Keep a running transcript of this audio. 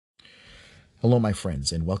Hello, my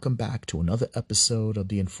friends, and welcome back to another episode of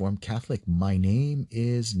The Informed Catholic. My name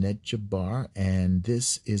is Ned Jabbar, and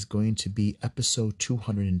this is going to be episode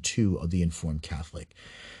 202 of The Informed Catholic.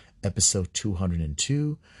 Episode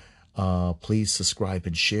 202. Please subscribe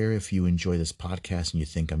and share if you enjoy this podcast and you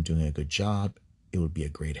think I'm doing a good job. It would be a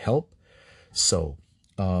great help. So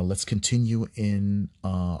let's continue in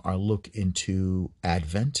our look into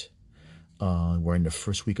Advent. We're in the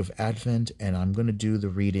first week of Advent, and I'm going to do the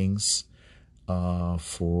readings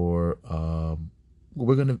we're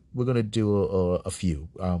gonna do a few.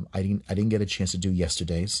 I didn't get a chance to do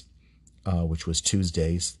yesterday's, which was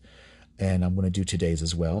Tuesdays, and I'm gonna do today's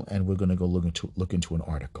as well. And we're gonna go look into an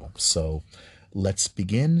article. So let's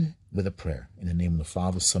begin with a prayer in the name of the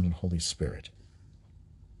Father, Son, and Holy Spirit.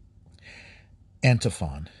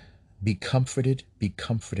 Antiphon: be comforted,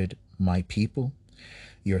 my people.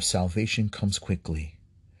 Your salvation comes quickly.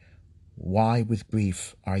 Why with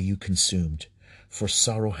grief are you consumed? For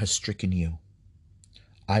sorrow has stricken you.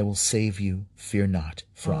 I will save you, fear not,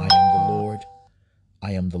 for I am the Lord.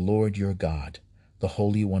 I am the Lord your God, the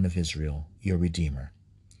Holy One of Israel, your Redeemer.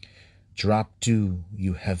 Drop dew,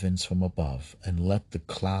 you heavens, from above, and let the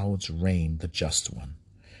clouds rain the just one.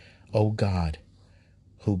 O God,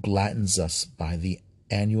 who gladdens us by the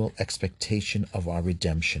annual expectation of our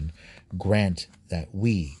redemption, grant that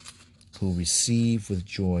we, who receive with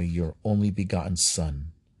joy your only begotten Son,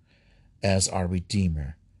 as our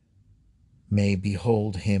Redeemer, may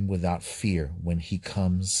behold him without fear when he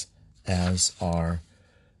comes as our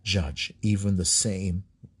judge, even the same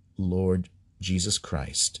Lord Jesus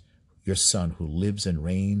Christ, your Son, who lives and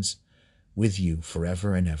reigns with you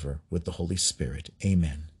forever and ever with the Holy Spirit.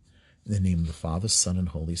 Amen. In the name of the Father, Son, and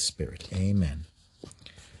Holy Spirit. Amen.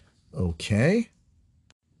 Okay.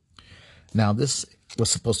 Now, this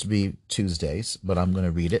was supposed to be Tuesdays, but I'm going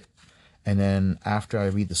to read it. And then after I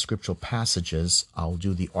read the scriptural passages, I'll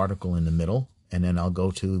do the article in the middle, and then I'll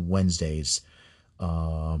go to Wednesday's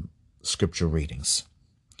scripture readings.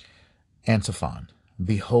 Antiphon: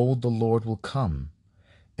 behold, the Lord will come,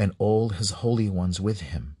 and all his holy ones with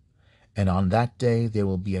him, and on that day there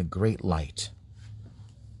will be a great light.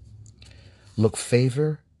 Look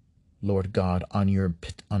favor, Lord God, on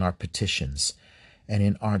our petitions, and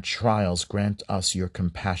in our trials grant us your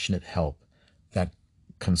compassionate help, that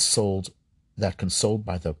consoled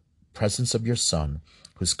by the presence of your Son,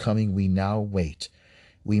 whose coming we now wait,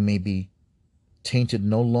 we may be tainted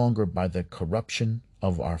no longer by the corruption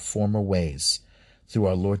of our former ways, through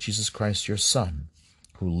our Lord Jesus Christ, your Son,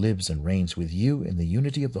 who lives and reigns with you in the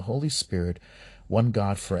unity of the Holy Spirit, one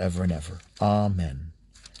God, forever and ever. Amen.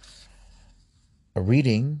 A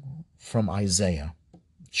reading from Isaiah,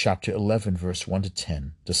 chapter 11, verse 1 to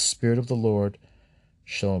 10. The Spirit of the Lord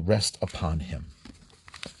shall rest upon him.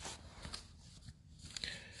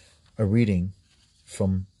 A reading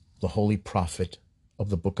from the holy prophet of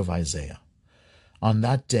the book of Isaiah. On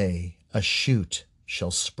that day a shoot shall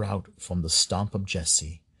sprout from the stump of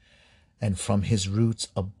Jesse, and from his roots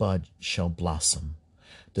a bud shall blossom.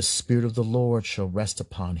 The Spirit of the Lord shall rest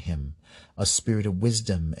upon him, a spirit of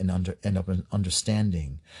wisdom and of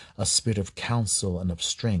understanding, a spirit of counsel and of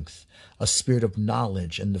strength, a spirit of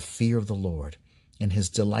knowledge and the fear of the Lord. And his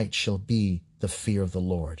delight shall be the fear of the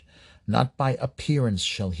Lord. Not by appearance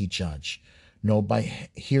shall he judge, nor by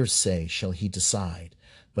hearsay shall he decide,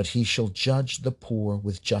 but he shall judge the poor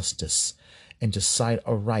with justice, and decide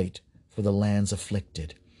aright for the land's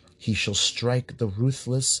afflicted. He shall strike the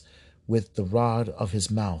ruthless with the rod of his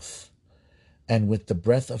mouth, and with the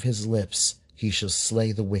breath of his lips he shall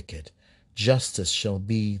slay the wicked. Justice shall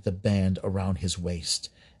be the band around his waist,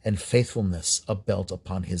 and faithfulness a belt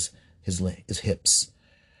upon his hips.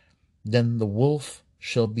 Then the wolf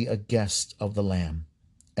shall be a guest of the lamb,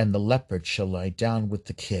 and the leopard shall lie down with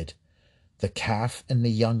the kid. The calf and the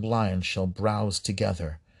young lion shall browse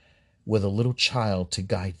together, with a little child to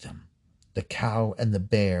guide them. The cow and the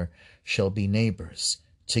bear shall be neighbors.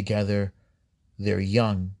 Together their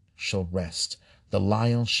young shall rest. The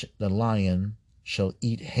lion shall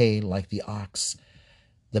eat hay like the ox.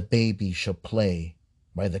 The baby shall play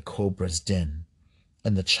by the cobra's den,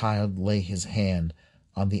 and the child lay his hand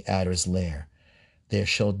on the adder's lair. There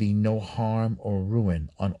shall be no harm or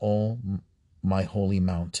ruin on all my holy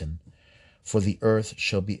mountain, for the earth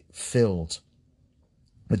shall be filled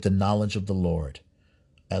with the knowledge of the Lord,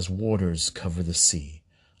 as waters cover the sea.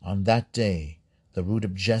 On that day the root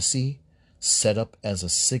of Jesse, set up as a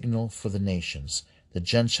signal for the nations, the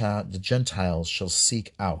Gentiles shall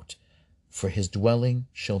seek out, for his dwelling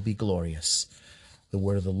shall be glorious. The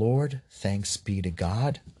word of the Lord. Thanks be to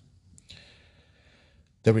God.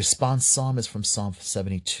 The response psalm is from Psalm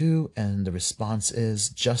 72, and the response is,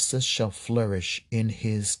 justice shall flourish in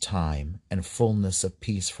his time, and fullness of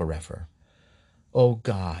peace forever. O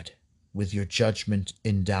God, with your judgment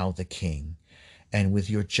endow the king, and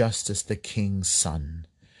with your justice the king's son.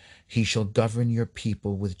 He shall govern your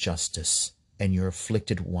people with justice, and your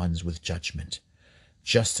afflicted ones with judgment.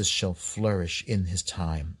 Justice shall flourish in his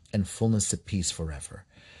time, and fullness of peace forever.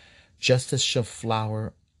 Justice shall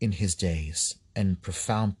flower in his days, and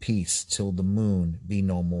profound peace till the moon be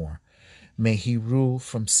no more. May he rule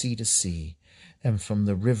from sea to sea, and from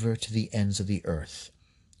the river to the ends of the earth.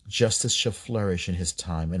 Justice shall flourish in his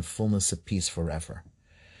time, and fullness of peace forever.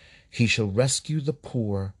 He shall rescue the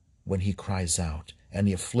poor when he cries out, and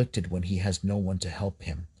the afflicted when he has no one to help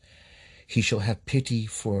him. He shall have pity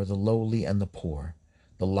for the lowly and the poor.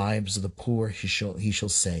 The lives of the poor he shall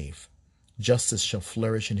save. Justice shall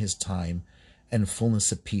flourish in his time, and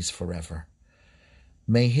fullness of peace forever.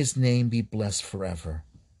 May his name be blessed forever.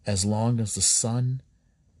 As long as the sun,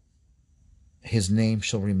 his name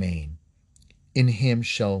shall remain. In him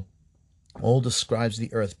shall all the scribes of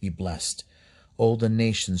the earth be blessed. All the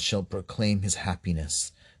nations shall proclaim his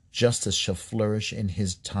happiness. Justice shall flourish in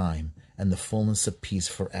his time, and the fullness of peace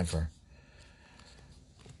forever.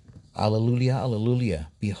 Alleluia, alleluia.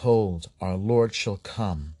 Behold, our Lord shall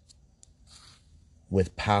come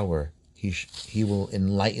with power. He will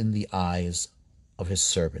enlighten the eyes of his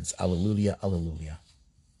servants. Alleluia, alleluia.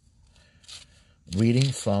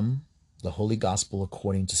 Reading from the Holy Gospel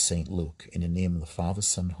according to St. Luke, in the name of the Father,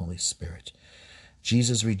 Son, and Holy Spirit.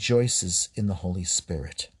 Jesus rejoices in the Holy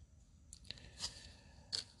Spirit.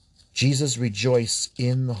 Jesus rejoiced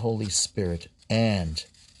in the Holy Spirit, and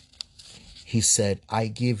he said, I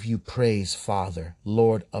give you praise, Father,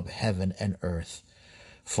 Lord of heaven and earth.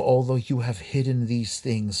 For although you have hidden these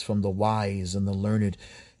things from the wise and the learned,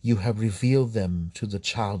 you have revealed them to the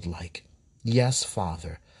childlike. Yes,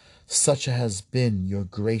 Father, such has been your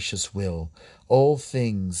gracious will. All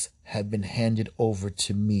things have been handed over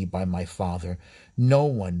to me by my Father. No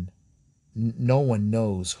one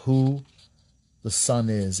knows who the Son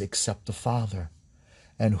is except the Father,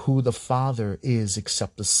 and who the Father is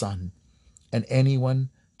except the Son, and anyone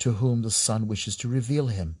to whom the Son wishes to reveal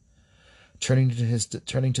him. Turning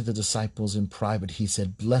to the disciples in private, he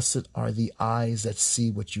said, Blessed are the eyes that see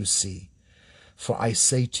what you see. For I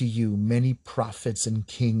say to you, many prophets and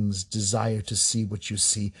kings desire to see what you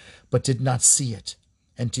see, but did not see it,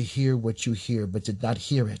 and to hear what you hear, but did not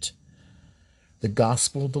hear it. The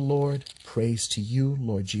gospel of the Lord. Praise to you,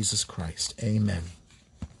 Lord Jesus Christ. Amen.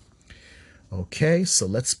 Okay, so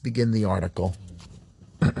let's begin the article.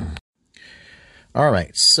 All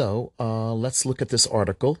right, so let's look at this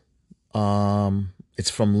article. It's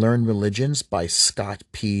from Learned Religions by Scott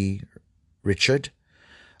P. Richard.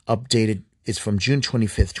 Updated, it's from June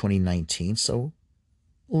 25th, 2019. So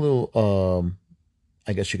a little,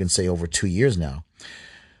 I guess you can say over 2 years now.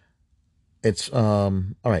 It's, all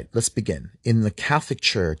right, let's begin. In the Catholic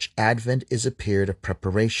Church, Advent is a period of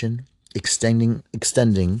preparation,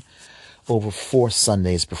 extending over 4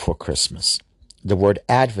 Sundays before Christmas. The word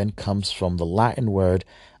Advent comes from the Latin word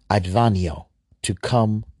advenio, to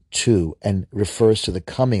come to, and refers to the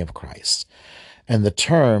coming of Christ. And the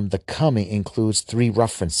term, the coming, includes 3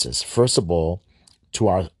 references. First of all, to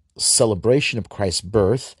our celebration of Christ's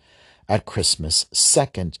birth at Christmas.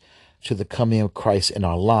 Second, to the coming of Christ in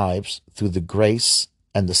our lives through the grace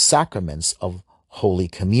and the sacraments of Holy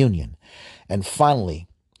Communion. And finally,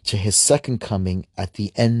 to his second coming at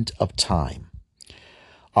the end of time.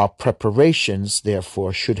 Our preparations,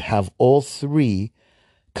 therefore, should have all 3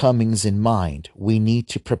 comings in mind. We need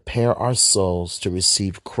to prepare our souls to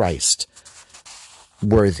receive Christ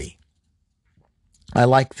worthy. I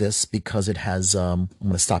like this because it has, I'm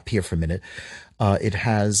going to stop here for a minute. It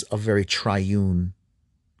has a very triune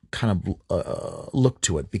kind of look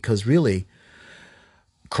to it, because really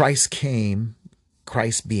Christ came,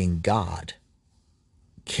 Christ being God,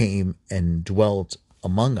 came and dwelt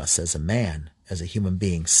among us as a man, as a human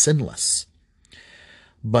being, sinless.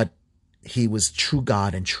 But he was true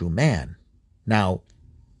God and true man. Now,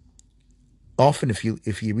 often if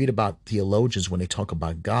you read about theologians, when they talk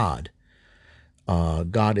about God,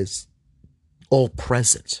 God is all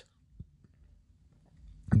present.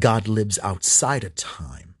 God lives outside of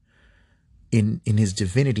time. In his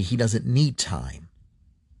divinity, he doesn't need time.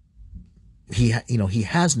 He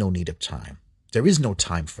has no need of time. There is no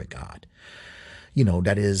time for God.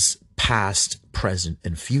 That is past, present,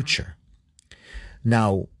 and future.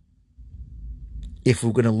 Now, if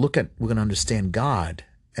we're going to understand God,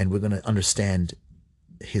 and we're going to understand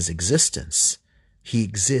his existence, he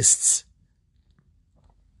exists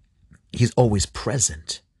He's always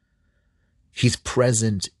present. He's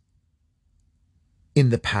present in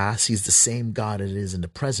the past. He's the same God it is in the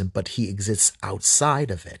present, but he exists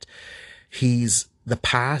outside of it. He's the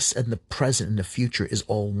past and the present and the future is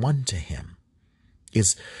all one to him.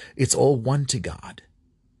 It's all one to God.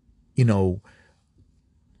 You know,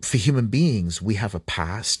 for human beings, we have a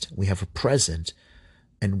past, we have a present,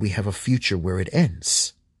 and we have a future where it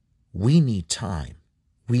ends. We need time.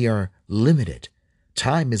 We are limited.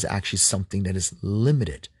 Time is actually something that is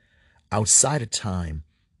limited. Outside of time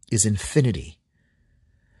is infinity.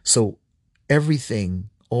 So everything,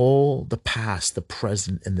 all the past, the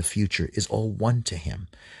present, and the future is all one to him.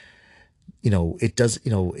 You know, it does,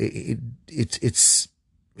 you know, it's,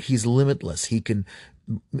 he's limitless. He can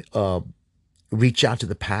reach out to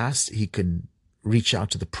the past, he can reach out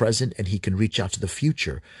to the present, and he can reach out to the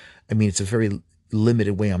future. I mean, it's a very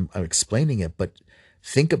limited way I'm explaining it, but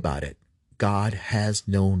think about it. God has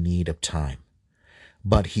no need of time,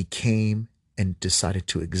 but he came and decided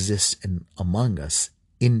to exist among us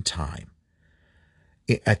in time,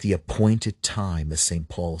 at the appointed time, as St.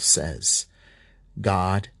 Paul says.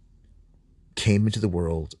 God came into the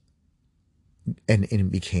world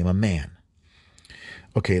and became a man.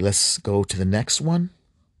 Okay, let's go to the next one.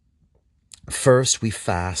 First we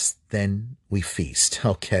fast, then we feast.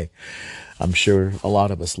 Okay, I'm sure a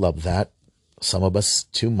lot of us love that. Some of us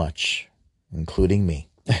too much, including me.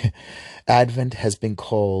 Advent has been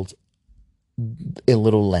called a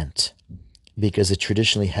little Lent because it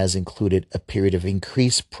traditionally has included a period of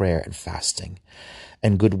increased prayer and fasting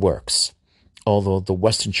and good works. Although the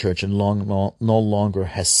Western Church no longer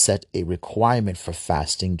has set a requirement for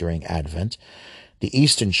fasting during Advent, the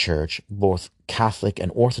Eastern Church, both Catholic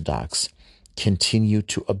and Orthodox, continue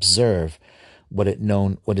to observe what is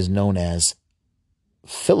known as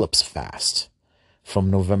Philip's fast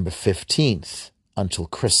from November 15th until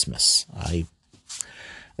Christmas.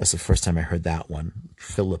 That's the first time I heard that one,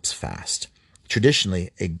 Philip's fast.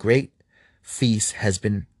 Traditionally, a great feast has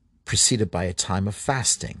been preceded by a time of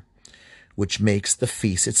fasting, which makes the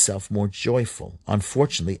feast itself more joyful.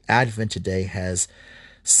 Unfortunately, Advent today has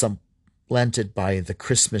supplanted by the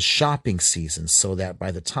Christmas shopping season, so that by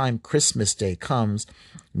the time Christmas Day comes,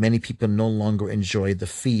 many people no longer enjoy the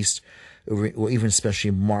feast or even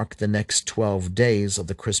especially mark the next 12 days of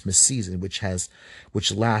the Christmas season, which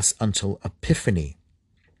lasts until Epiphany,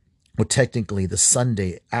 or technically the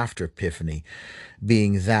Sunday after Epiphany,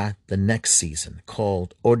 being that the next season,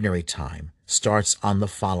 called Ordinary Time, starts on the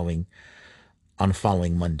following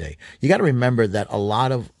Monday. You got to remember that a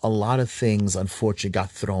lot of things unfortunately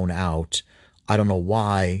got thrown out. I don't know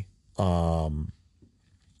why.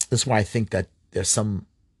 That's why I think that there's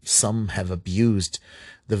some have abused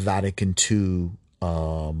the Vatican II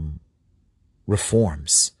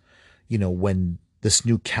reforms. You know, when this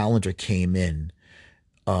new calendar came in,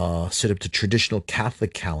 sort of the traditional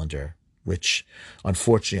Catholic calendar, which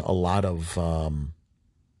unfortunately a lot of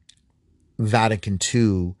Vatican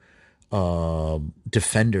II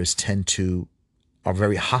defenders are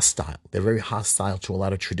very hostile. They're very hostile to a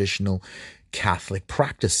lot of traditional Catholic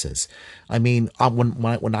practices. I mean,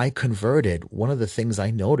 when I converted, one of the things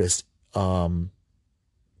I noticed, we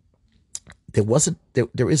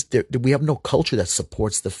have no culture that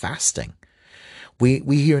supports the fasting. We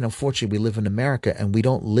here, and unfortunately, we live in America, and we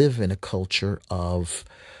don't live in a culture of,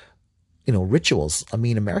 rituals. I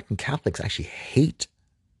mean, American Catholics actually hate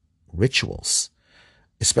rituals,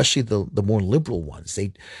 especially the more liberal ones.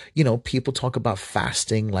 People talk about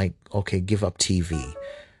fasting like, okay, give up TV,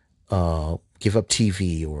 or give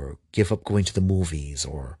up going to the movies,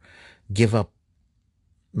 or give up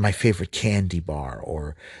my favorite candy bar,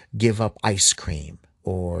 or give up ice cream,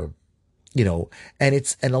 or, and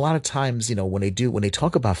a lot of times, when they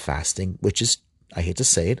talk about fasting, which is, I hate to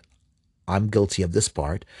say it, I'm guilty of this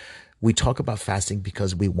part. We talk about fasting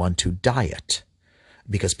because we want to diet,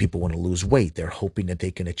 because people want to lose weight. They're hoping that they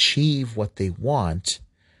can achieve what they want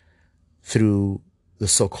through the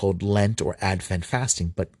so-called Lent or Advent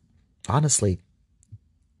fasting. But honestly,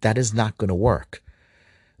 that is not going to work,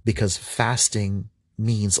 because fasting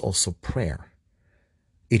means also prayer.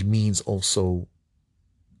 It means also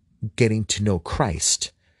getting to know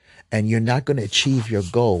Christ. And you're not going to achieve your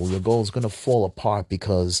goal. Your goal is going to fall apart,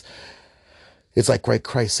 because it's like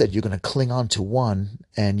Christ said, you're going to cling on to one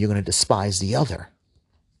and you're going to despise the other.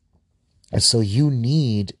 And so you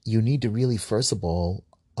need to really, first of all,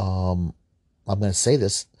 I'm going to say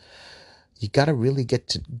this, you got to really get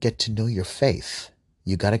to know your faith.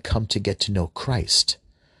 You got to come to get to know Christ.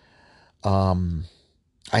 I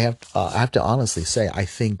have to honestly say, I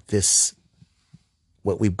think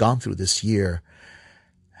what we've gone through this year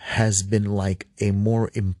has been like a more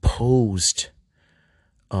imposed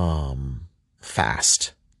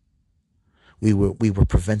fast. We were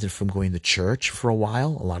prevented from going to church for a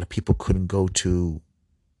while. A lot of people couldn't go to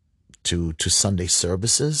Sunday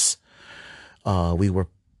services. We were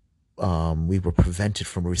prevented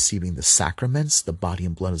from receiving the sacraments, the body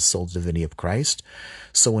and blood and soul divinity of Christ.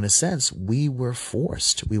 So in a sense, we were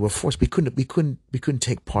forced. We couldn't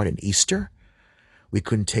take part in Easter. We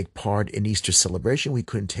couldn't take part in Easter celebration. We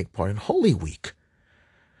couldn't take part in Holy Week.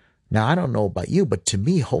 Now, I don't know about you, but to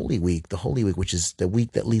me, Holy Week, which is the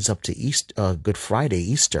week that leads up to Easter, Good Friday,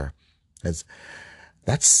 Easter,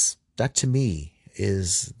 that to me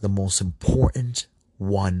is the most important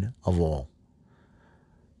one of all.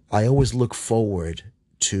 I always look forward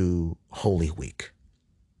to Holy Week.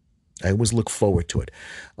 I always look forward to it.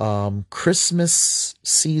 Christmas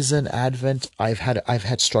season, Advent, I've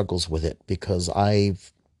had struggles with it because I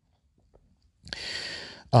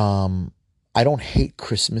don't hate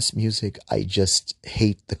Christmas music. I just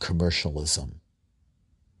hate the commercialism.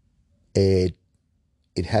 It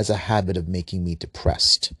has a habit of making me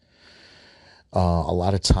depressed. A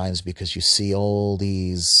lot of times because you see all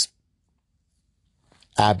these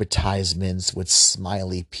advertisements with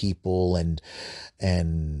smiley people and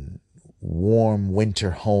warm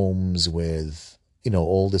winter homes with,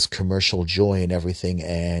 all this commercial joy and everything,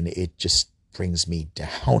 and it just brings me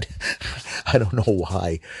down. I don't know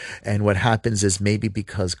why. And what happens is maybe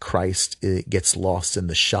because Christ gets lost in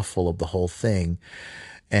the shuffle of the whole thing,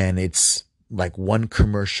 and it's like one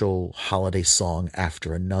commercial holiday song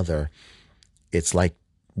after another. It's like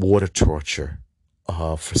water torture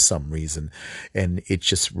for some reason, and it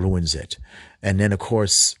just ruins it. And then of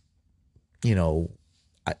course,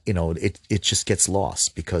 it just gets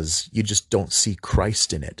lost because you just don't see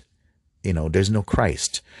Christ in it. There's no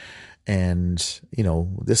Christ. And,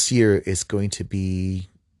 this year is going to be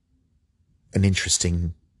an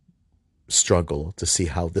interesting struggle to see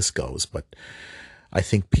how this goes. But I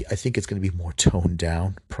think it's going to be more toned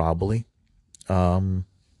down, probably.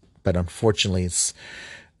 But unfortunately, it's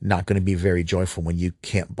not going to be very joyful when you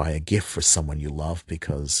can't buy a gift for someone you love,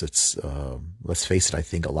 because it's, let's face it, I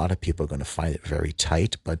think a lot of people are going to find it very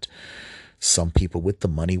tight, but some people with the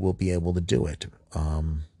money will be able to do it.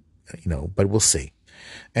 But we'll see.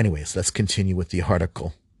 Anyways, let's continue with the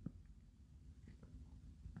article.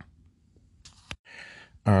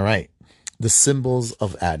 All right. The symbols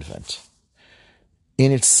of Advent.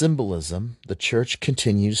 In its symbolism, the Church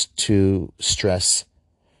continues to stress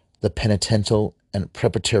the penitential and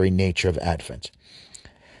preparatory nature of Advent.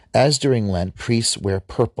 As during Lent, priests wear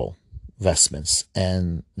purple vestments,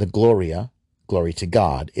 and the Gloria, glory to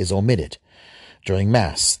God, is omitted. During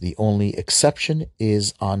Mass, the only exception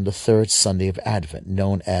is on the third Sunday of Advent,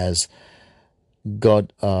 known as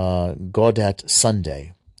Gaudete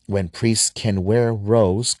Sunday, when priests can wear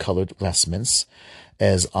rose-colored vestments,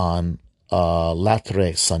 as on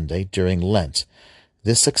Latare Sunday during Lent.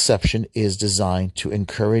 This exception is designed to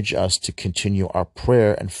encourage us to continue our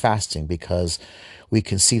prayer and fasting, because we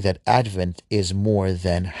can see that Advent is more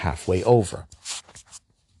than halfway over.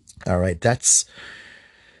 All right,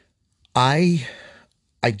 I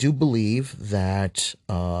do believe that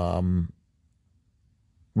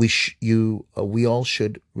we all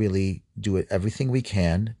should really do everything we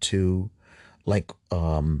can to, I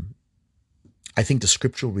think the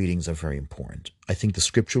scriptural readings are very important. I think the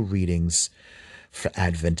scriptural readings for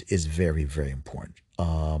Advent is very, very important.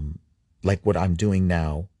 Like what I'm doing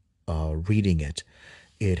now, reading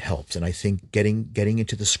it helps. And I think getting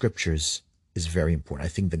into the scriptures is very important. I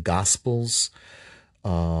think the Gospels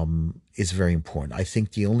is very important. I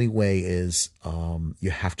think the only way is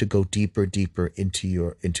you have to go deeper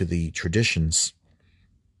into the traditions,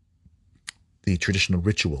 the traditional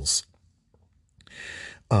rituals,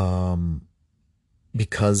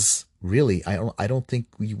 because really I don't think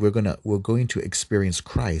we're going to experience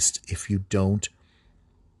Christ if you don't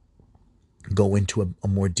go into a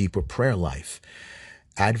more deeper prayer life.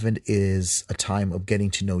 Advent is a time of getting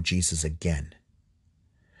to know Jesus again.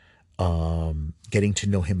 Getting to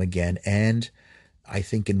know him again. And I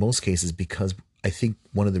think in most cases, because I think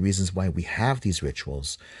one of the reasons why we have these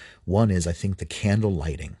rituals, one is I think the candle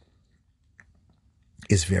lighting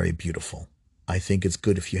is very beautiful. I think it's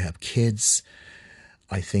good if you have kids.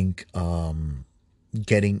 I think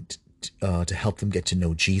getting to help them get to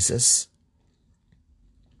know Jesus,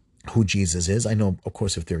 who Jesus is. I know, of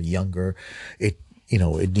course, if they're younger, it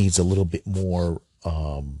needs a little bit more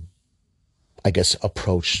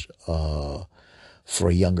approach for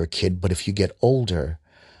a younger kid. But if you get older,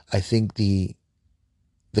 I think the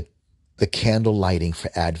candle lighting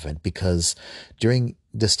for Advent, because during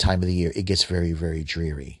this time of the year, it gets very, very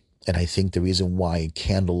dreary. And I think the reason why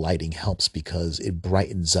candle lighting helps because it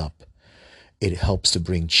brightens up. It helps to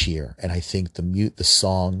bring cheer. And I think the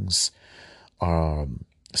songs,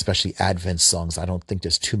 especially Advent songs, I don't think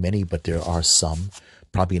there's too many, but there are some.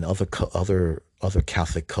 Probably in other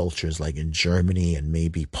Catholic cultures, like in Germany and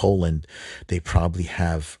maybe Poland, they probably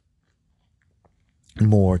have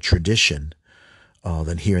more tradition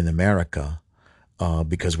than here in America,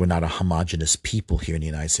 because we're not a homogenous people here in the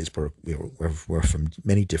United States. We're from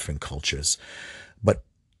many different cultures. But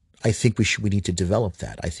I think we need to develop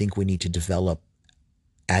that. I think we need to develop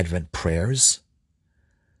Advent prayers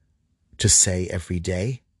to say every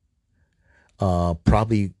day.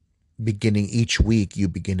 Probably beginning each week, you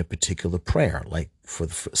begin a particular prayer, like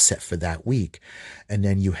set for that week, and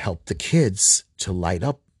then you help the kids to light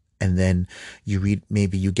up, and then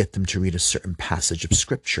maybe you get them to read a certain passage of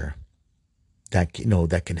scripture that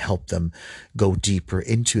that can help them go deeper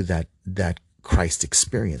into that Christ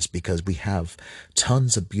experience, because we have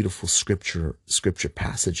tons of beautiful scripture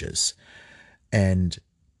passages, and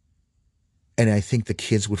I think the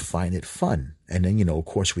kids would find it fun. And then, of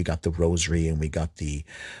course, we got the rosary, and we got the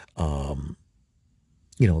the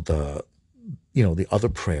other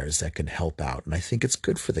prayers that can help out. And I think it's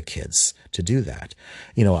good for the kids to do that.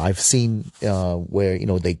 I've seen where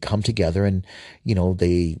they come together, and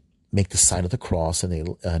they make the sign of the cross,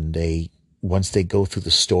 and they once they go through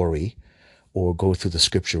the story or go through the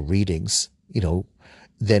scripture readings,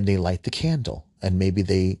 then they light the candle, and maybe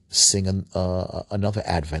they sing another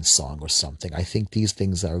Advent song or something. I think these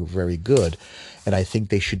things are very good, and I think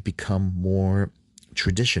they should become more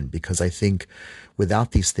tradition, because I think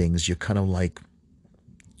without these things, you're kind of like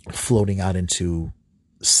floating out into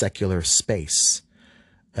secular space,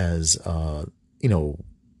 as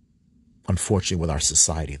unfortunately, with our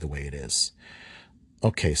society the way it is.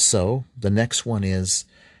 Okay, so the next one is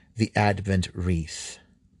the Advent wreath.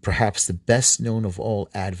 Perhaps the best known of all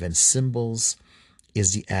Advent symbols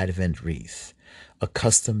is the Advent wreath, a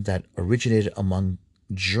custom that originated among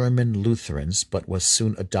German Lutherans but was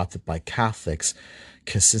soon adopted by Catholics,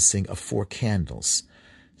 consisting of 4 candles,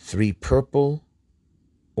 3 purple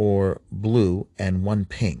or blue and 1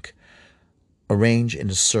 pink, arranged in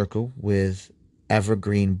a circle with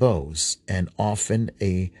evergreen bows, and often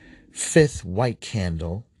a 5th white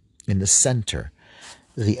candle in the center.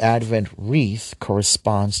 The Advent wreath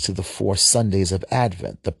corresponds to the 4 Sundays of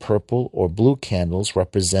Advent. The purple or blue candles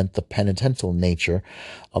represent the penitential nature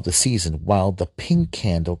of the season, while the pink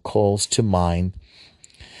candle calls to mind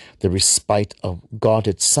the respite of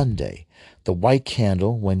Gaudete Sunday. The white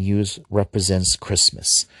candle, when used, represents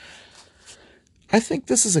Christmas. I think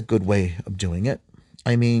this is a good way of doing it.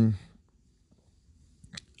 I mean,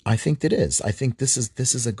 I think it is. I think this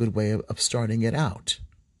is a good way of starting it out.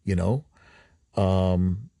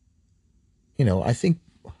 I think,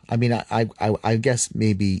 I guess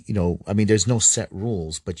maybe, there's no set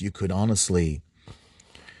rules, but you could honestly,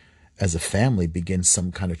 as a family, begin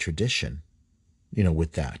some kind of tradition,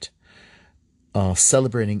 with that.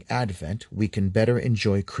 Celebrating Advent, we can better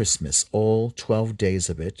enjoy Christmas, all 12 days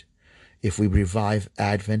of it, if we revive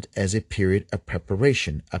Advent as a period of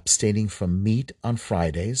preparation, abstaining from meat on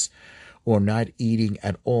Fridays, or not eating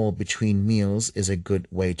at all between meals is a good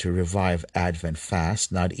way to revive Advent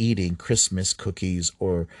fast. Not eating Christmas cookies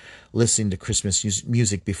or listening to Christmas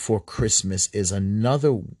music before Christmas is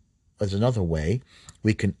another way.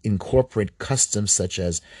 We can incorporate customs such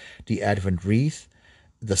as the Advent wreath,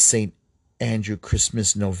 the St. Andrew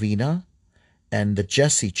Christmas novena, and the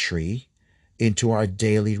Jesse tree into our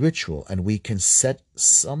daily ritual, and we can set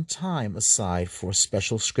some time aside for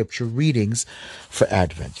special scripture readings for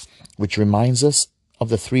Advent, which reminds us of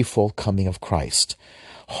the threefold coming of Christ.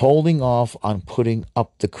 Holding off on putting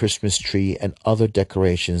up the Christmas tree and other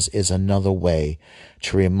decorations is another way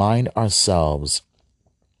to remind ourselves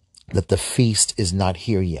that the feast is not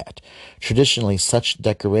here yet. Traditionally, such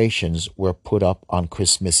decorations were put up on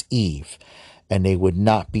Christmas Eve, and they would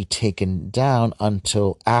not be taken down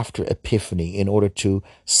until after Epiphany in order to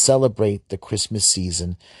celebrate the Christmas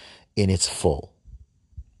season in its full.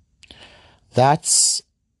 This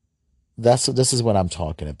is what I'm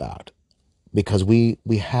talking about, because we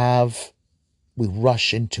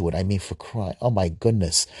rush into it. I mean, for crying, oh my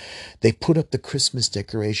goodness, they put up the Christmas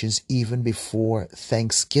decorations even before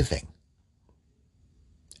Thanksgiving,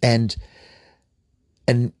 and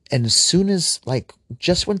as soon as, like,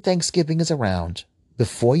 just when Thanksgiving is around,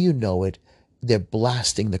 before you know it, they're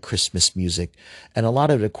blasting the Christmas music. And a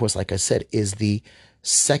lot of it, of course, like I said, is the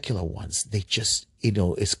secular ones. They just,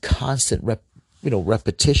 it's constant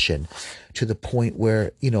repetition, to the point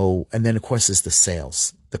where, and then of course there's the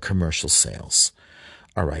sales, the commercial sales.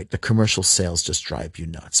 All right, the commercial sales just drive you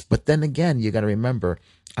nuts. But then again, you got to remember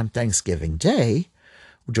on Thanksgiving Day,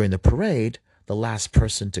 during the parade, the last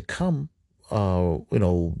person to come,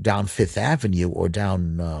 down Fifth Avenue or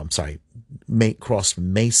down, cross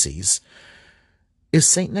Macy's is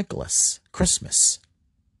St. Nicholas, Christmas.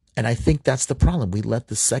 And I think that's the problem. We let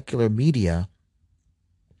the secular media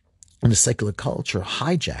and the secular culture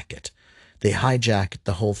hijack it. They hijack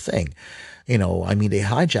the whole thing. They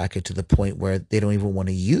hijack it to the point where they don't even want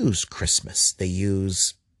to use Christmas. They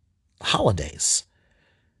use holidays.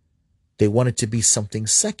 They want it to be something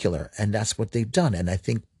secular, and that's what they've done. And I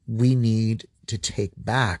think we need to take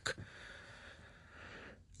back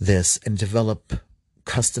this and develop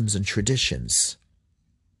customs and traditions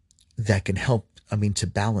that can help, to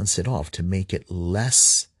balance it off, to make it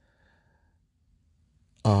less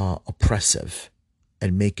oppressive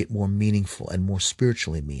and make it more meaningful and more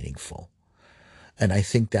spiritually meaningful. And I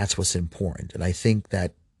think that's what's important. And I think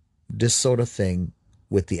that this sort of thing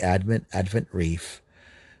with the Advent wreath,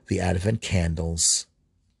 the Advent candles,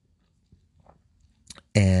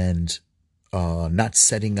 and not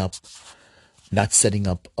setting up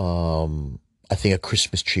I think a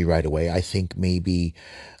Christmas tree right away. I think maybe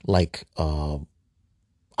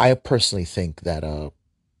I personally think that a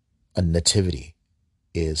nativity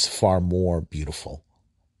is far more beautiful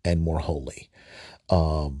and more holy.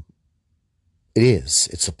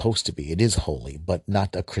 It's supposed to be. It is holy, but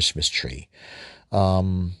not a Christmas tree.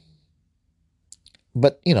 But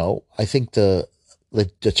I think the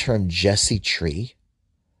term Jesse tree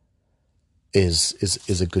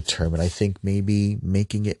is a good term, and I think maybe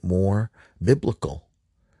making it more biblical.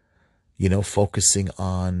 Focusing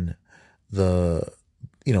on the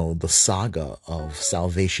saga of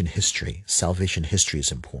salvation history. Salvation history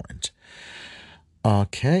is important.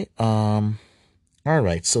 Okay. All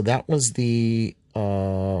right. So that was the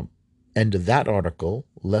end of that article.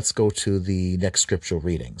 Let's go to the next scriptural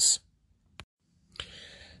readings.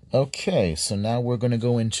 Okay, so now we're going to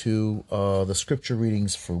go into the scripture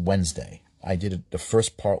readings for Wednesday. I did it. The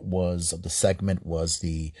first part of the segment was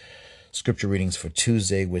the scripture readings for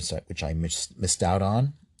Tuesday, which I missed out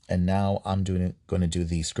on, and now I'm going to do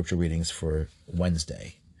the scripture readings for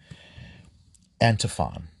Wednesday.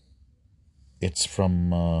 Antiphon. It's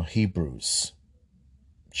from Hebrews,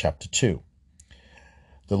 chapter 2.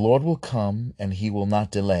 The Lord will come, and he will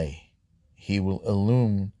not delay. He will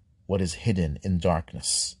illumine what is hidden in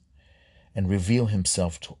darkness, and reveal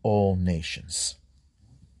himself to all nations.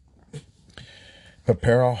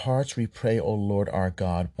 Prepare our hearts, we pray, O Lord our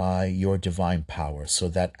God, by your divine power, so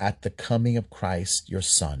that at the coming of Christ, your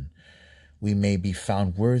Son, we may be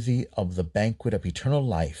found worthy of the banquet of eternal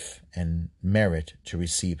life and merit to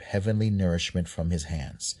receive heavenly nourishment from his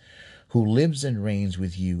hands, who lives and reigns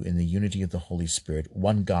with you in the unity of the Holy Spirit,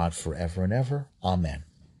 one God, forever and ever. Amen.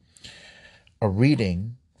 A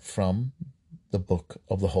reading from the book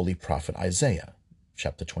of the Holy Prophet Isaiah,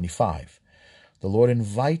 chapter 25. The Lord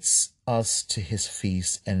invites us to his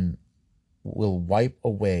feast and will wipe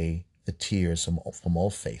away the tears from all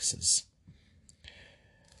faces.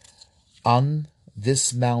 On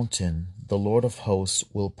this mountain, the Lord of hosts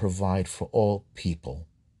will provide for all people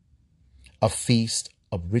a feast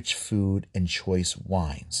of rich food and choice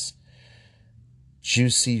wines,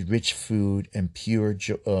 juicy, rich food and pure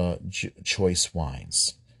choice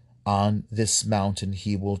wines. On this mountain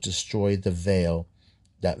he will destroy the veil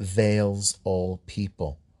that veils all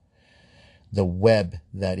people, the web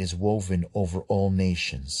that is woven over all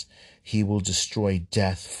nations. He will destroy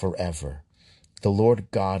death forever. The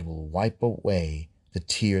Lord God will wipe away the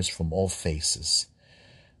tears from all faces.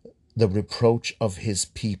 The reproach of his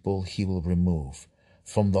people he will remove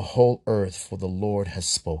from the whole earth, for the Lord has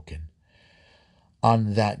spoken.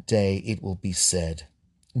 On that day it will be said,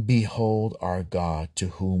 behold our God, to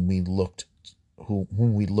whom we looked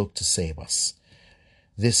to save us.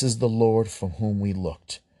 This is the Lord from whom we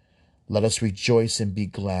looked. Let us rejoice and be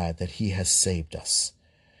glad that he has saved us.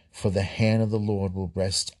 For the hand of the Lord will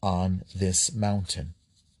rest on this mountain.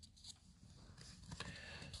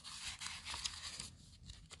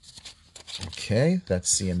 Okay,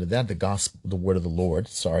 that's the end of that. The word of the Lord.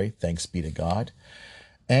 Thanks be to God.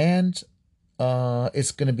 And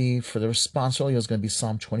it's going to be, for the responsorial, it's going to be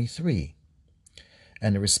Psalm 23.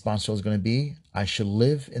 And the responsorial is going to be, I shall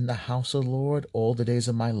live in the house of the Lord all the days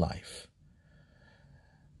of my life.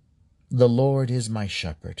 The Lord is my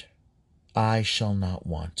shepherd. I shall not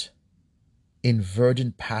want. In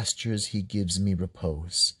verdant pastures he gives me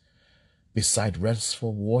repose. Beside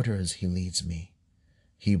restful waters he leads me.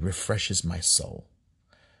 He refreshes my soul.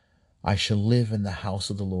 I shall live in the house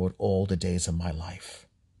of the Lord all the days of my life.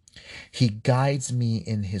 He guides me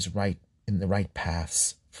in his right in the right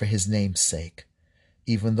paths for his name's sake.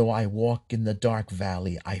 Even though I walk in the dark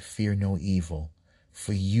valley, I fear no evil,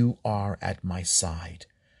 for you are at my side.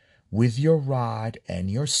 With your rod and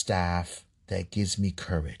your staff, that gives me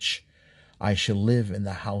courage. I shall live in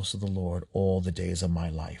the house of the Lord all the days of my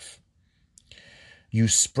life. You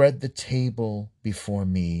spread the table before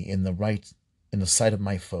me in the sight of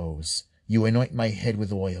my foes. You anoint my head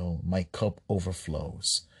with oil, my cup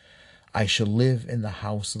overflows. I shall live in the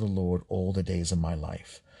house of the Lord all the days of my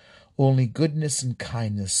life. Only goodness and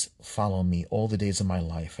kindness follow me all the days of my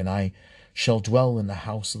life, and I shall dwell in the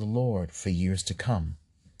house of the Lord for years to come.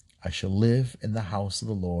 I shall live in the house of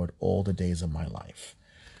the Lord all the days of my life.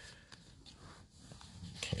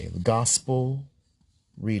 Okay, the gospel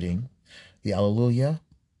reading, the Alleluia.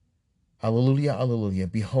 Alleluia, Alleluia.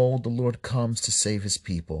 Behold, the Lord comes to save his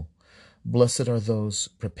people. Blessed are those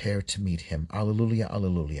prepared to meet him. Alleluia,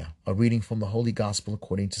 Alleluia. A reading from the Holy Gospel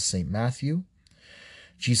according to St. Matthew.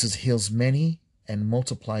 Jesus heals many and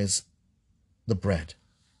multiplies the bread.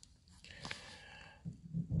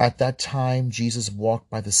 At that time, Jesus walked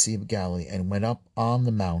by the Sea of Galilee and went up on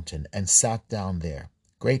the mountain and sat down there.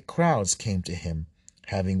 Great crowds came to him,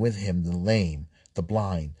 having with him the lame, the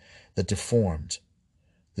blind, the deformed,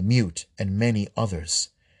 the mute, and many others.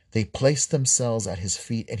 They placed themselves at his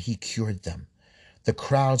feet, and he cured them. The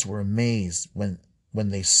crowds were amazed when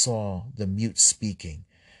they saw the mute speaking,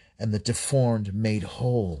 and the deformed made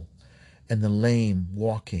whole, and the lame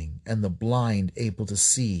walking, and the blind able to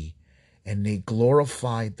see, and they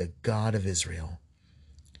glorified the God of Israel.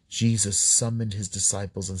 Jesus summoned his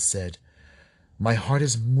disciples and said, My heart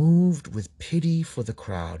is moved with pity for the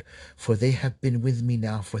crowd, for they have been with me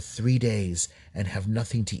now for 3 days and have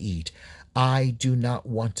nothing to eat. I do not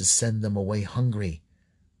want to send them away hungry,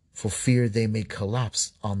 for fear they may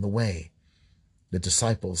collapse on the way. The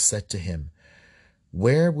disciples said to him,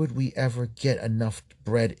 Where would we ever get enough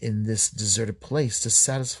bread in this deserted place to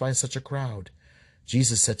satisfy such a crowd?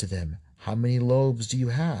 Jesus said to them, How many loaves do you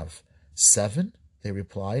have? 7, they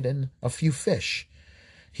replied, and a few fish.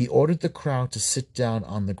 He ordered the crowd to sit down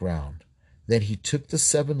on the ground. Then he took the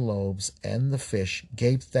 7 loaves and the fish,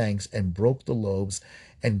 gave thanks, and broke the loaves,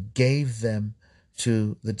 and gave them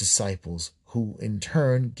to the disciples, who in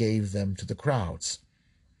turn gave them to the crowds.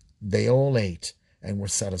 They all ate and were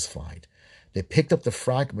satisfied. They picked up the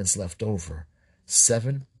fragments left over,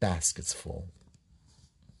 7 baskets full.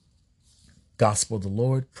 Gospel of the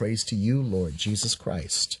Lord. Praise to you, Lord Jesus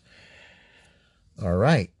Christ. All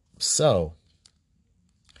right, so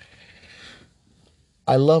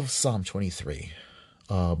I love Psalm 23.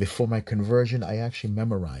 Before my conversion, I actually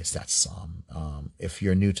memorized that psalm. If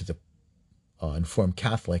you're new to the Informed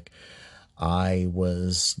Catholic, I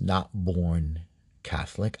was not born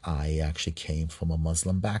Catholic. I actually came from a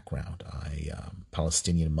Muslim background.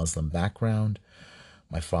 Palestinian Muslim background.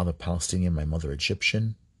 My father Palestinian, my mother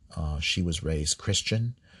Egyptian. She was raised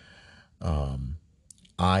Christian.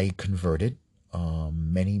 I converted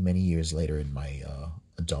many, many years later in my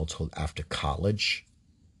adulthood after college.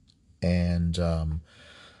 And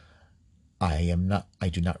I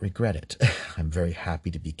do not regret it. I'm very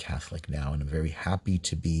happy to be Catholic now, and I'm very happy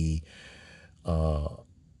to be a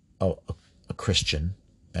Christian,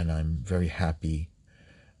 and I'm very happy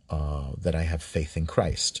that I have faith in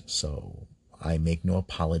Christ. So I make no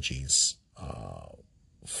apologies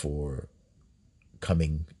for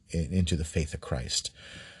coming into the faith of Christ.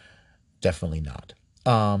 Definitely not.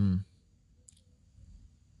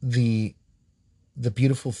 The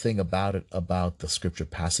beautiful thing about the scripture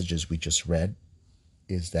passages we just read,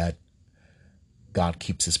 is that God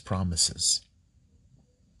keeps his promises.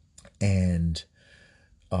 And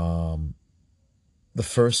the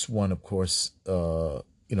first one, of course,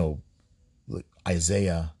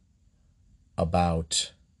 Isaiah,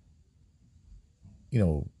 about,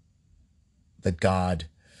 that God,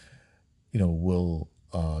 will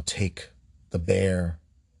take the bear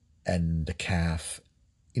and the calf.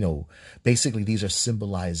 Basically these are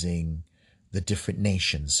symbolizing the different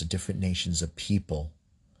nations of people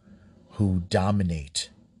who dominate,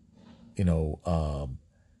 who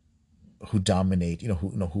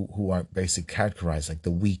are basically characterized like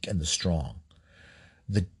the weak and the strong,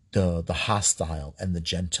 the hostile and the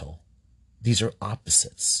gentle. These are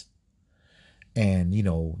opposites. And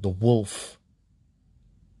the wolf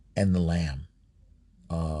and the lamb,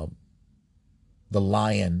 the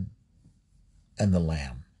lion and the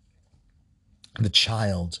lamb, the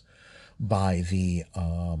child by the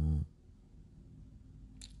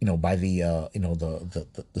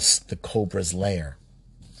the cobra's lair.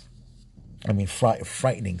 I mean,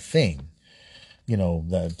 frightening thing,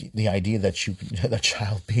 the idea that you the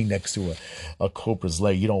child being next to a cobra's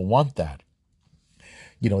leg, you don't want that.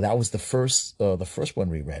 That was the first one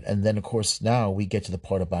we read. And then of course now we get to the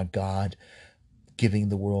part about God giving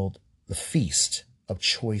the world the feast of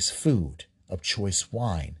choice food, of choice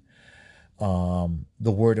wine.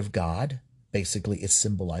 The word of God, basically it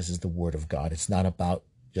symbolizes the word of God. It's not about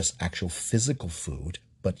just actual physical food,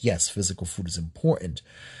 but yes, physical food is important,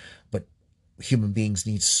 but human beings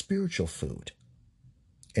need spiritual food,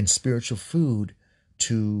 and spiritual food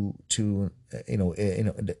which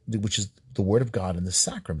is the word of God and the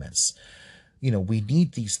sacraments. We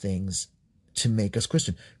need these things to make us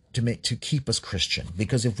Christian, to keep us Christian.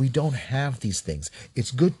 Because if we don't have these things, it's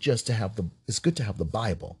good to have the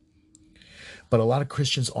Bible. But a lot of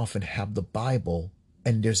Christians often have the Bible,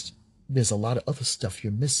 and there's a lot of other stuff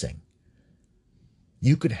you're missing.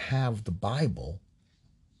 You could have the Bible,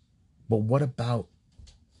 but what about,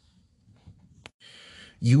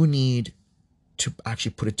 you need to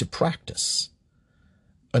actually put it to practice.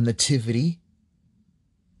 A nativity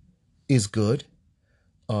is good.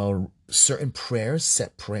 Certain prayers,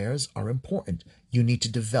 set prayers, are important. You need to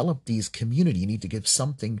develop these community. You need to give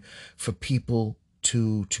something for people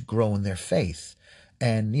to grow in their faith.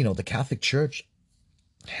 And the Catholic Church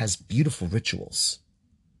has beautiful rituals.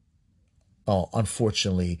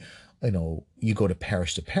 Unfortunately, you go to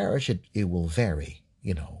parish, it will vary.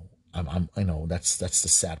 I know that's the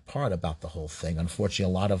sad part about the whole thing.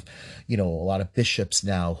 Unfortunately, a lot of bishops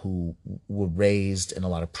now who were raised, and a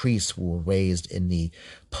lot of priests who were raised in the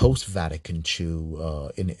post-Vatican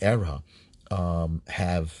II in era,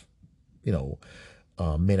 have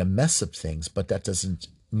made a mess of things. But that doesn't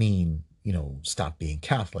mean stop being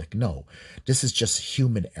Catholic. No, this is just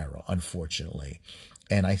human error, unfortunately.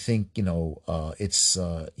 And I think it's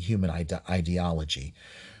human ideology.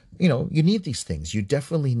 You need these things. You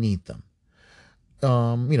definitely need them.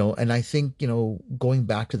 And I think, going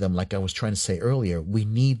back to them, like I was trying to say earlier, we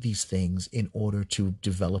need these things in order to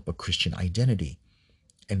develop a Christian identity.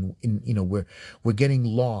 And we're getting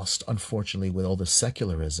lost, unfortunately, with all the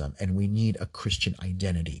secularism, and we need a Christian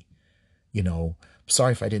identity.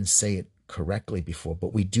 Sorry if I didn't say it correctly before,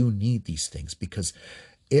 but we do need these things, because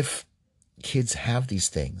if kids have these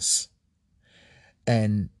things,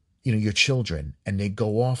 and your children, and they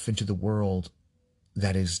go off into the world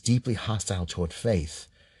that is deeply hostile toward faith,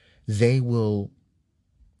 they will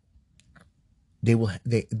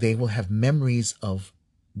have memories of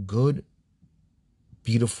good,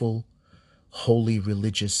 beautiful, holy,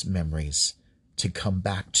 religious memories to come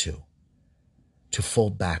back to fall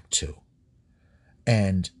back to.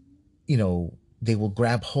 And they will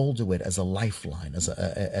grab hold of it as a lifeline,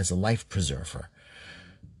 as a life preserver.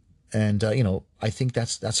 And I think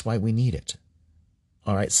that's why we need it.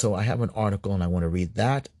 All right, so I have an article and I want to read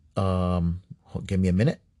that. Give me a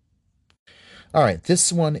minute. All right,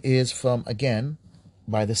 this one is from, again,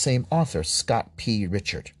 by the same author, Scott P.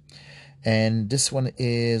 Richard. And this one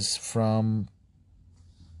is from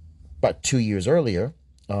about 2 years earlier,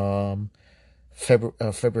 February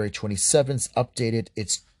 27th, updated.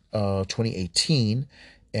 It's 2018,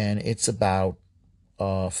 and it's about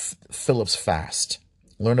Philip's fast.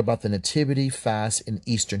 Learn about the Nativity fast in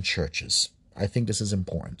Eastern churches. I think this is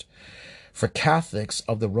important. For Catholics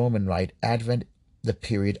of the Roman Rite, Advent, the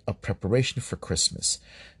period of preparation for Christmas,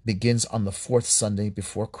 begins on the fourth Sunday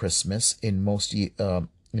before Christmas. In most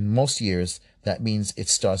years, that means it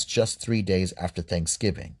starts just 3 days after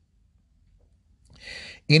Thanksgiving.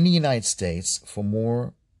 In the United States, for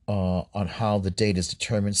more on how the date is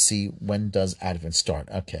determined, see when does Advent start.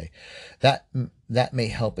 Okay, that may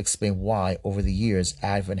help explain why over the years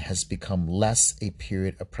Advent has become less a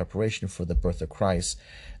period of preparation for the birth of Christ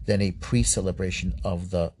than a pre-celebration of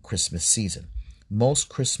the Christmas season. Most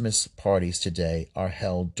Christmas parties today are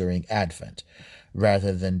held during Advent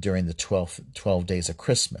rather than during the 12 days of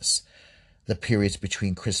Christmas, the periods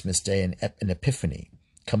between Christmas Day and Epiphany.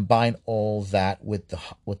 Combine all that with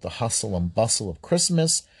the hustle and bustle of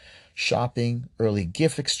Christmas, shopping, early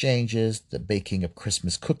gift exchanges, the baking of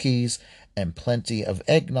Christmas cookies, and plenty of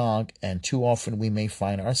eggnog, and too often we may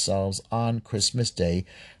find ourselves on Christmas Day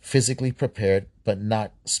physically prepared, but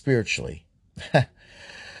not spiritually.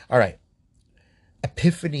 All right.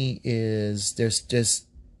 Epiphany is, there's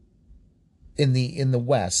in the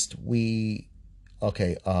West, we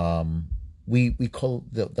call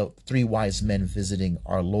the three wise men visiting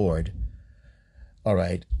our Lord. All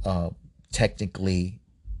right. Technically,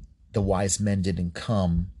 the wise men didn't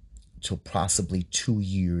come till possibly 2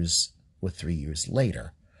 years or 3 years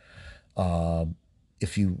later.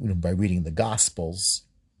 If by reading the Gospels,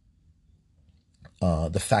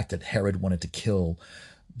 the fact that Herod wanted to kill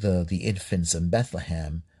the infants in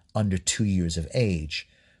Bethlehem under 2 years of age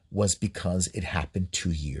was because it happened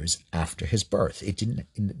 2 years after his birth. It didn't.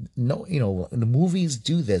 No, the movies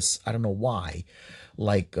do this. I don't know why,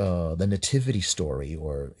 like the Nativity story,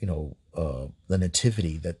 or the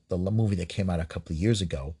Nativity, that the movie that came out a couple of years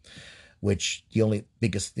ago, which the only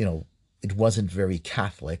biggest, it wasn't very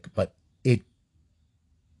Catholic, but it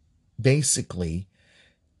basically,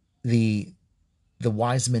 the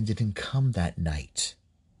wise men didn't come that night.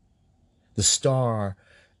 The star,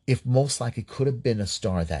 if most likely could have been a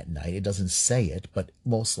star that night, it doesn't say it, but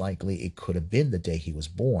most likely it could have been the day he was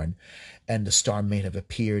born, and the star may have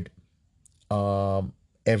appeared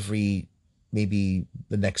every, maybe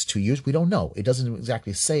the next 2 years. We don't know. It doesn't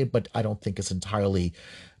exactly say it, but I don't think it's entirely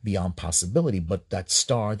beyond possibility. But that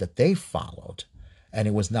star that they followed, and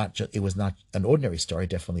it was not an ordinary star. It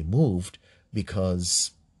definitely moved,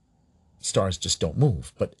 because stars just don't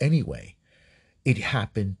move. But anyway, it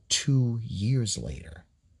happened 2 years later.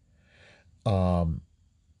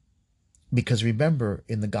 Because remember,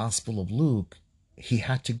 in the Gospel of Luke, he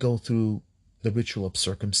had to go through the ritual of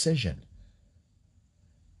circumcision.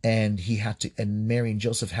 And and Mary and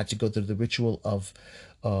Joseph had to go through the ritual of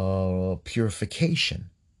purification.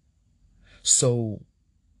 So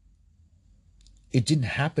it didn't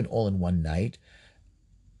happen all in one night,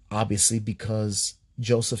 obviously, because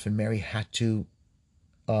Joseph and Mary had to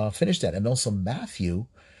finish that. And also Matthew,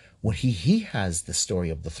 when he has the story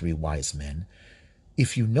of the three wise men,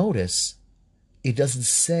 if you notice, it doesn't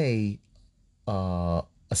say a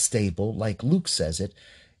stable like Luke says it.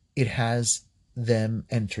 It has them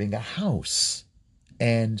entering a house.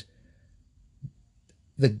 And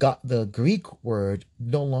the Greek word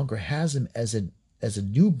no longer has him as a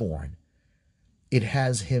newborn. It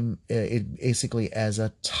has him basically as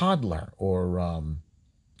a toddler, or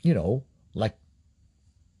like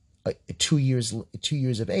 2 years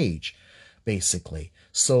of age, basically.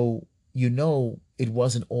 So it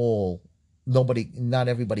wasn't not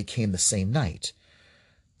everybody came the same night.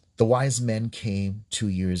 The wise men came 2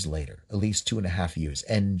 years later, at least 2.5 years.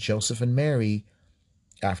 And Joseph and Mary,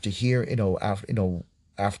 after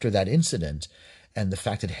that incident, and the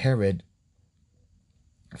fact that Herod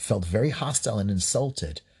felt very hostile and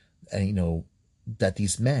insulted, and that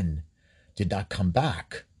these men did not come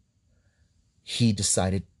back, he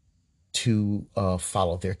decided to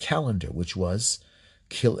follow their calendar, which was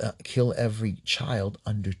kill every child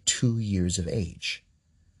under 2 years of age,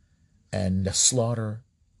 and the slaughter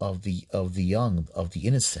of the young, of the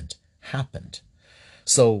innocent, happened.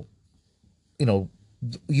 So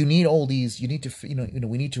you need all these. You need to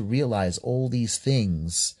we need to realize all these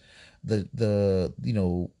things. Because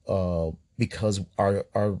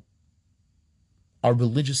our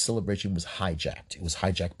religious celebration was hijacked. It was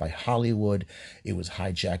hijacked by Hollywood. It was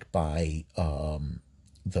hijacked by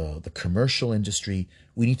the commercial industry.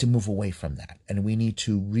 We need to move away from that, and we need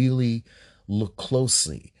to really look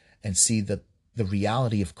closely and see the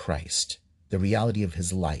reality of Christ, the reality of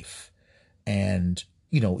his life. And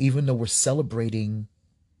even though we're celebrating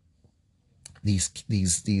these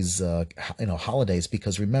holidays,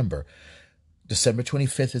 because remember, December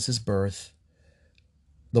 25th is his birth.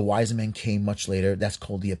 The wise men came much later. That's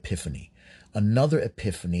called the Epiphany. Another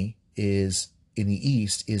Epiphany is in the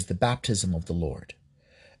East, is the baptism of the Lord.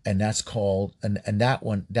 And that's called, and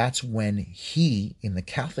that's when he, in the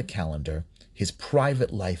Catholic calendar, his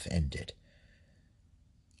private life ended.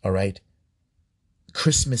 All right.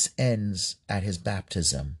 Christmas ends at his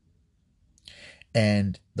baptism,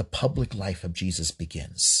 and the public life of Jesus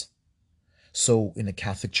begins. So in the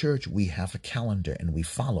Catholic Church, we have a calendar and we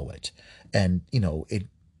follow it. And,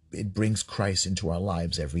 it brings Christ into our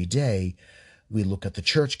lives every day. We look at the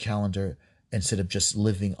church calendar instead of just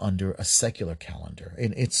living under a secular calendar.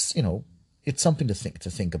 And it's something to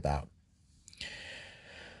think about.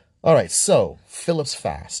 All right, so Philip's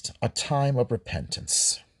fast, a time of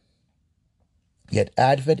repentance. Yet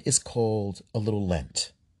Advent is called a little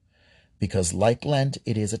Lent, because like Lent,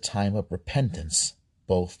 it is a time of repentance.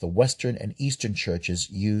 Both the Western and Eastern churches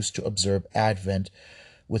used to observe Advent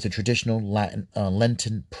with the traditional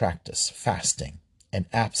Lenten practice, fasting and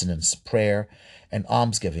abstinence, prayer and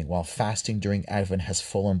almsgiving, while fasting during Advent has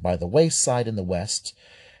fallen by the wayside in the West.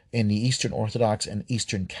 In the Eastern Orthodox and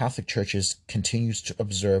Eastern Catholic churches continues to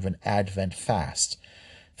observe an Advent fast.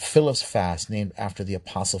 Philip's fast, named after the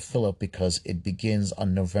Apostle Philip because it begins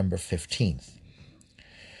on November 15th.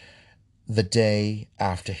 The day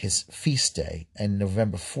after his feast day, and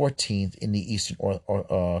November 14th in the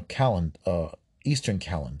Eastern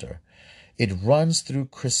calendar. It runs through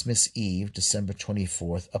Christmas Eve, December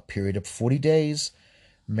 24th, a period of 40 days,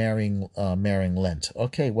 marrying Lent.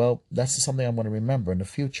 Okay, well, that's something I'm going to remember in the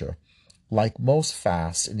future. Like most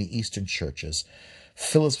fasts in the Eastern churches,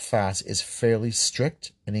 Philip's fast is fairly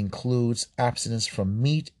strict and includes abstinence from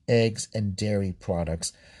meat, eggs, and dairy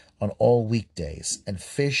products on all weekdays, and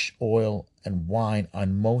fish, oil, and wine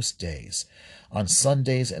on most days. On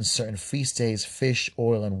Sundays and certain feast days, fish,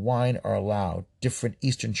 oil, and wine are allowed. Different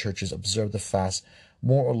Eastern churches observe the fast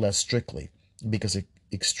more or less strictly. Because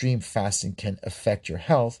extreme fasting can affect your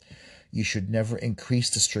health, you should never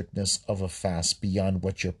increase the strictness of a fast beyond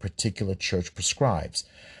what your particular church prescribes,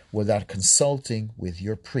 without consulting with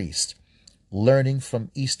your priest. Learning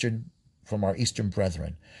from our Eastern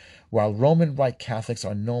brethren. While Roman Rite Catholics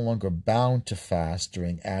are no longer bound to fast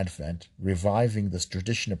during Advent, reviving this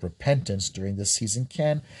tradition of repentance during this season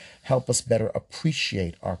can help us better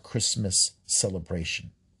appreciate our Christmas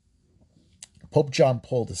celebration. Pope John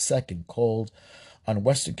Paul II called on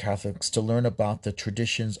Western Catholics to learn about the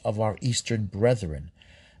traditions of our Eastern brethren,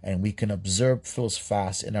 and we can observe Phil's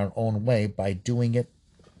fast in our own way by doing it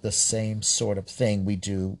the same sort of thing we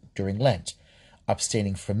do during Lent,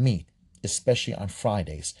 abstaining from meat, especially on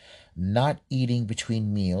Fridays, not eating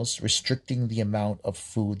between meals, restricting the amount of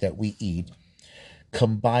food that we eat,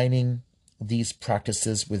 combining these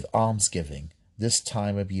practices with almsgiving. This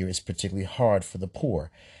time of year is particularly hard for the poor,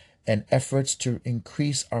 and efforts to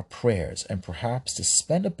increase our prayers and perhaps to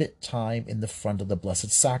spend a bit time in the front of the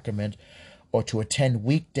Blessed Sacrament or to attend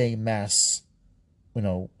weekday Mass,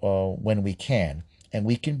 when we can. And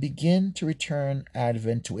we can begin to return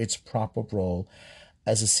Advent to its proper role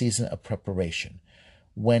as a season of preparation.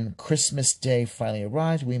 When Christmas Day finally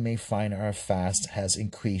arrives, we may find our fast has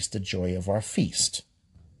increased the joy of our feast.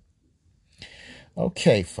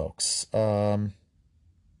 Okay, folks.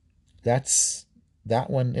 That's that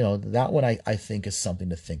one. That one I think is something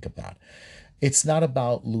to think about. It's not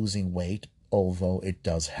about losing weight, although it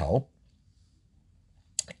does help.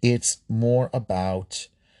 It's more about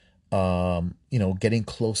getting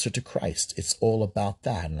closer to Christ. It's all about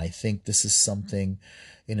that. And I think this is something,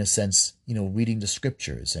 in a sense, reading the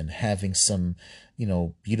scriptures and having some,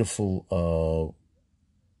 beautiful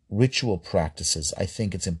ritual practices. I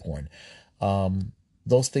think it's important.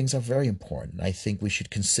 Those things are very important. I think we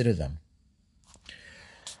should consider them.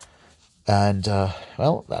 And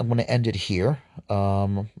well, I'm going to end it here.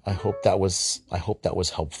 I hope that was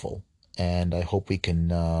helpful, and I hope we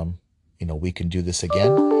can we can do this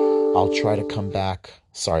again. I'll try to come back.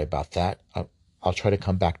 Sorry about that. I'll try to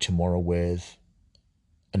come back tomorrow with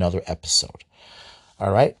another episode.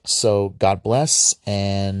 All right. So God bless,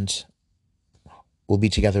 and we'll be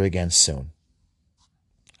together again soon.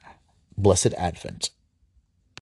 Blessed Advent.